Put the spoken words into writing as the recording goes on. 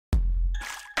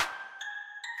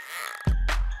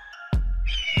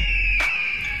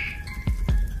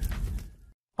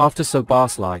After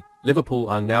Szoboszlai, Liverpool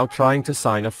are now trying to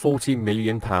sign a £40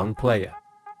 million player.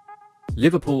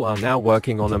 Liverpool are now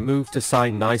working on a move to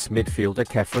sign Nice midfielder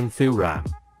Khéphren Thuram.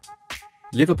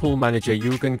 Liverpool manager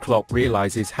Jürgen Klopp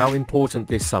realizes how important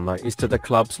this summer is to the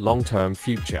club's long-term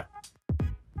future.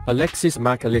 Alexis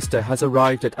Mac Allister has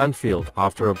arrived at Anfield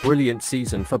after a brilliant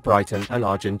season for Brighton and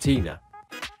Argentina.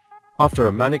 After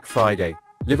a manic Friday,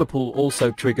 Liverpool also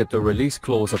triggered the release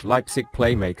clause of Leipzig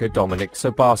playmaker Dominik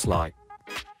Szoboszlai.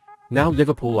 Now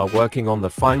Liverpool are working on the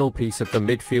final piece of the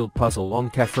midfield puzzle on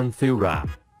Khéphren Thuram.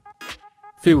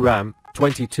 Thuram,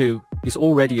 22, is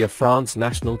already a France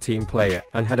national team player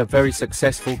and had a very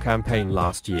successful campaign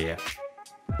last year.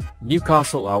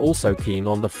 Newcastle are also keen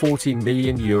on the €40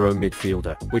 million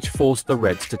midfielder, which forced the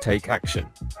Reds to take action.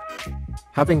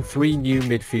 Having 3 new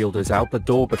midfielders out the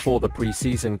door before the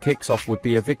pre-season kicks off would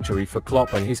be a victory for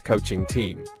Klopp and his coaching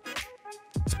team.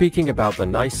 Speaking about the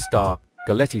Nice star,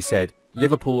 Galletti said,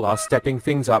 "Liverpool are stepping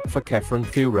things up for Khéphren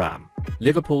Thuram.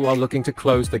 Liverpool are looking to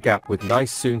close the gap with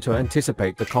Nice soon to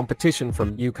anticipate the competition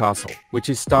from Newcastle, which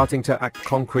is starting to act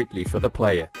concretely for the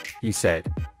player," he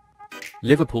said.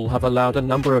 Liverpool have allowed a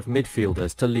number of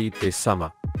midfielders to leave this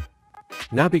summer.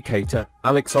 Naby Keita,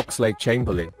 Alex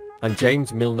Oxlade-Chamberlain, and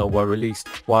James Milner were released,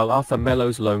 while Arthur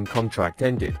Melo's loan contract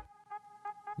ended.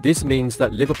 This means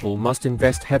that Liverpool must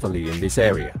invest heavily in this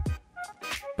area.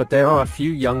 But there are a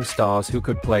few young stars who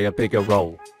could play a bigger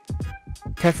role.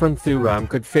 Khéphren Thuram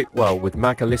could fit well with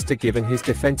Mac Allister given his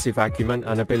defensive acumen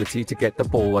and ability to get the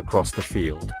ball across the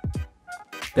field.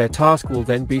 Their task will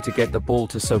then be to get the ball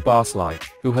to Szoboszlai,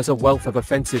 who has a wealth of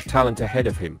offensive talent ahead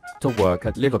of him, to work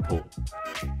at Liverpool.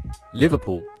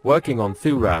 Liverpool, working on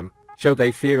Thuram, show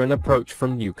they fear an approach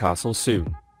from Newcastle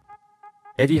soon.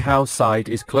 Eddie Howe's side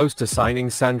is close to signing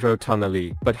Sandro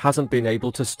Tonali but hasn't been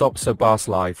able to stop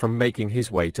Szoboszlai from making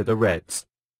his way to the Reds.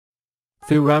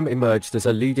 Thuram emerged as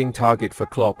a leading target for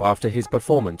Klopp after his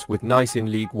performance with Nice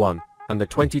in League One, and the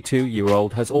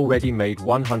 22-year-old has already made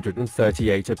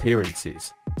 138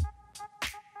 appearances.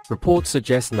 Reports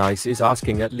suggest Nice is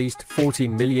asking at least €40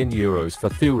 million for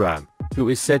Thuram, who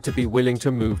is said to be willing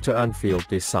to move to Anfield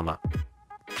this summer.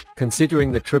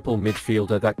 Considering the triple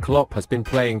midfielder that Klopp has been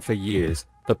playing for years,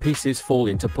 the pieces fall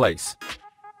into place.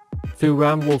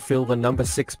 Thuram will fill the number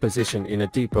 6 position in a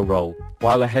deeper role,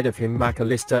 while ahead of him Mac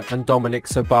Allister and Dominik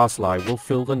Szoboszlai will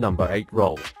fill the number 8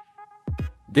 role.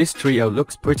 This trio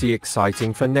looks pretty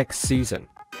exciting for next season.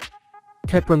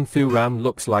 Khéphren Thuram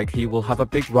looks like he will have a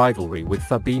big rivalry with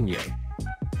Fabinho.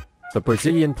 The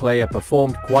Brazilian player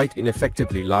performed quite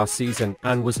ineffectively last season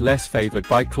and was less favoured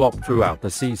by Klopp throughout the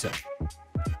season.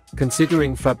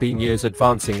 Considering Fabinho's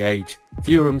advancing age,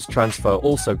 Thuram's transfer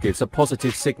also gives a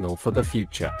positive signal for the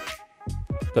future.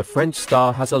 The French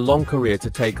star has a long career to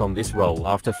take on this role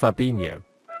after Fabinho.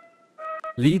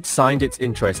 Leeds signed its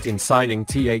interest in signing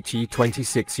the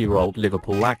 26-year-old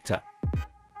Liverpool actor.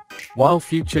 While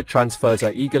future transfers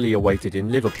are eagerly awaited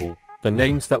in Liverpool, the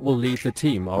names that will leave the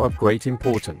team are of great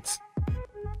importance.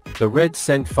 The Reds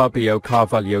sent Fabio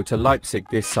Carvalho to Leipzig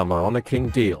this summer on a king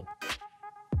deal.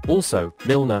 Also,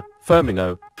 Milner,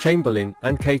 Firmino, Chamberlain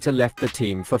and Keita left the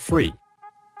team for free.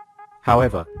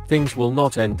 However, things will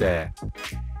not end there.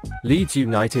 Leeds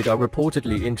United are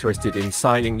reportedly interested in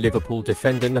signing Liverpool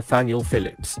defender Nathaniel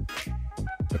Phillips.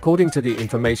 According to the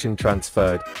information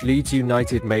transferred, Leeds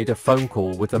United made a phone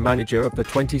call with the manager of the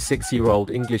 26-year-old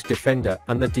English defender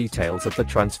and the details of the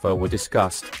transfer were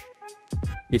discussed.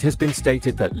 It has been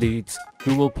stated that Leeds,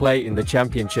 who will play in the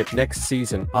Championship next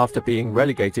season after being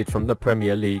relegated from the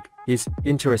Premier League, is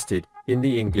interested in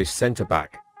the English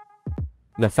centre-back.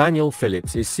 Nathaniel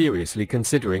Phillips is seriously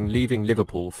considering leaving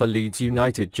Liverpool for Leeds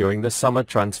United during the summer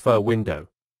transfer window.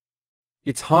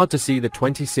 It's hard to see the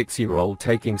 26-year-old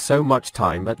taking so much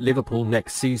time at Liverpool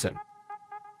next season.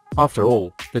 After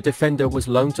all, the defender was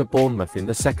loaned to Bournemouth in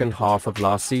the second half of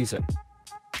last season.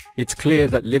 It's clear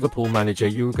that Liverpool manager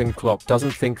Jürgen Klopp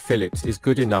doesn't think Phillips is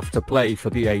good enough to play for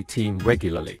the A team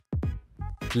regularly.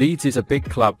 Leeds is a big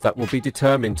club that will be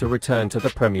determined to return to the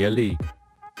Premier League.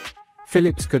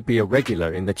 Phillips could be a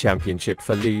regular in the Championship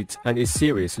for Leeds and is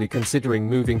seriously considering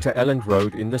moving to Elland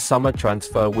Road in the summer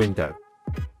transfer window.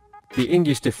 The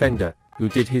English defender, who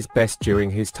did his best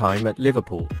during his time at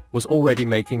Liverpool, was already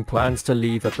making plans to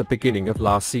leave at the beginning of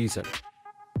last season.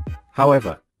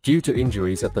 However, due to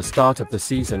injuries at the start of the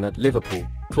season at Liverpool,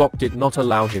 Klopp did not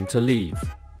allow him to leave.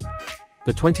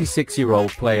 The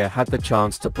 26-year-old player had the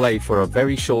chance to play for a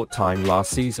very short time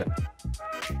last season.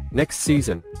 Next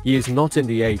season, he is not in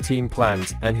the A-team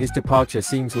plans and his departure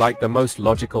seems like the most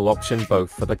logical option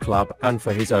both for the club and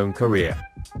for his own career.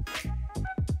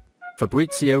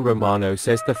 Fabrizio Romano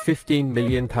says the £15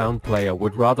 million player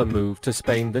would rather move to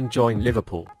Spain than join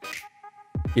Liverpool.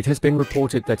 It has been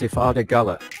reported that if Arda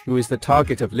Güler, who is the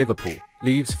target of Liverpool,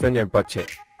 leaves Fenerbahce,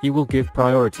 he will give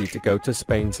priority to go to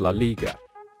Spain's La Liga.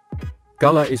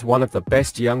 Güler is one of the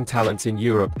best young talents in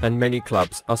Europe and many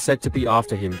clubs are said to be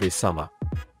after him this summer.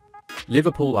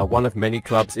 Liverpool are one of many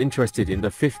clubs interested in the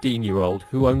 15-year-old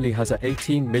who only has a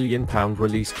 £18 million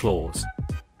release clause.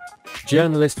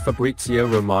 Journalist Fabrizio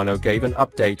Romano gave an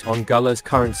update on Güler's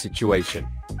current situation.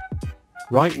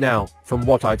 "Right now, from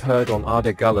what I've heard on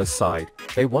Arda Güler's side,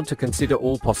 they want to consider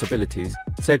all possibilities,"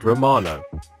 said Romano.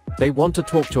 "They want to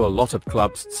talk to a lot of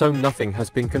clubs, so nothing has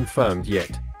been confirmed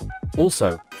yet.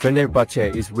 Also,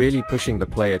 Fenerbahce is really pushing the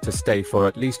player to stay for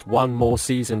at least one more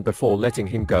season before letting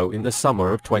him go in the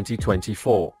summer of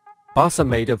 2024. Barca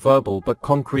made a verbal but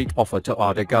concrete offer to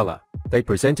Arda Güler. They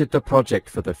presented the project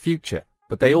for the future,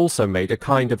 but they also made a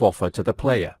kind of offer to the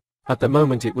player. At the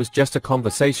moment it was just a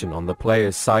conversation on the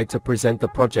player's side to present the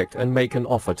project and make an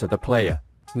offer to the player.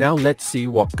 Now let's see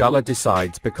what Güler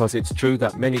decides, because it's true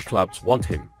that many clubs want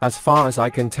him. As far as I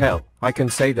can tell, I can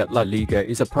say that La Liga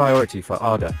is a priority for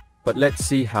Arda, but let's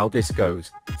see how this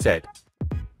goes," said.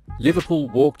 Liverpool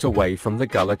walked away from the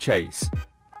Güler chase.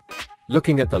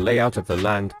 Looking at the layout of the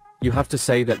land, you have to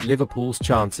say that Liverpool's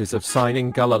chances of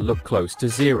signing Güler look close to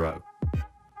zero.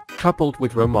 Coupled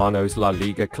with Romano's La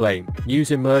Liga claim, news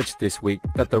emerged this week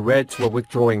that the Reds were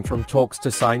withdrawing from talks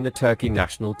to sign the Turkey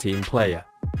national team player.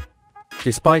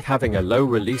 Despite having a low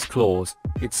release clause,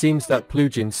 it seems that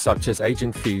plugins such as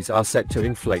agent fees are set to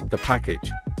inflate the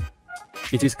package.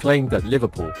 It is claimed that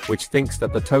Liverpool, which thinks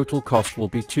that the total cost will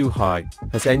be too high,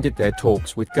 has ended their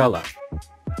talks with Güler.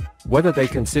 Whether they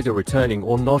consider returning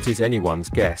or not is anyone's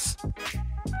guess.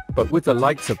 But with the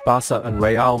likes of Barca and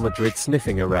Real Madrid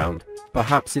sniffing around,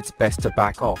 perhaps it's best to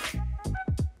back off.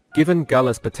 Given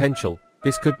Güler's potential,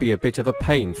 this could be a bit of a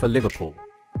pain for Liverpool.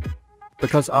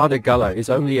 Because Arda Güler is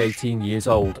only 18 years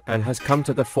old and has come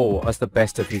to the fore as the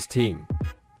best of his team.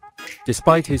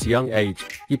 Despite his young age,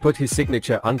 he put his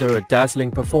signature under a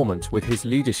dazzling performance with his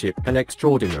leadership and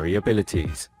extraordinary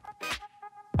abilities.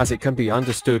 As it can be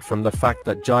understood from the fact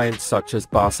that giants such as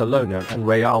Barcelona and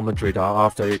Real Madrid are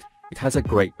after it, it has a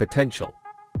great potential.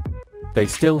 They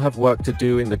still have work to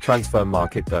do in the transfer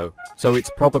market though, so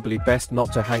it's probably best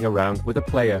not to hang around with a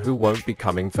player who won't be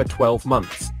coming for 12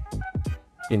 months.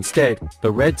 Instead,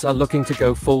 the Reds are looking to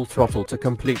go full throttle to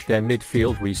complete their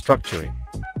midfield restructuring.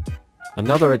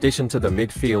 Another addition to the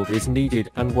midfield is needed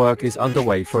and work is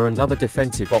underway for another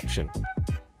defensive option.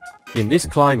 In this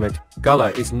climate,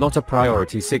 Güler is not a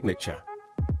priority signature.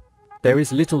 There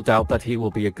is little doubt that he will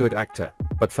be a good actor,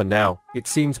 but for now, it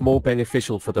seems more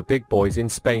beneficial for the big boys in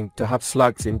Spain to have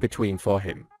slugs in between for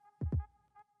him.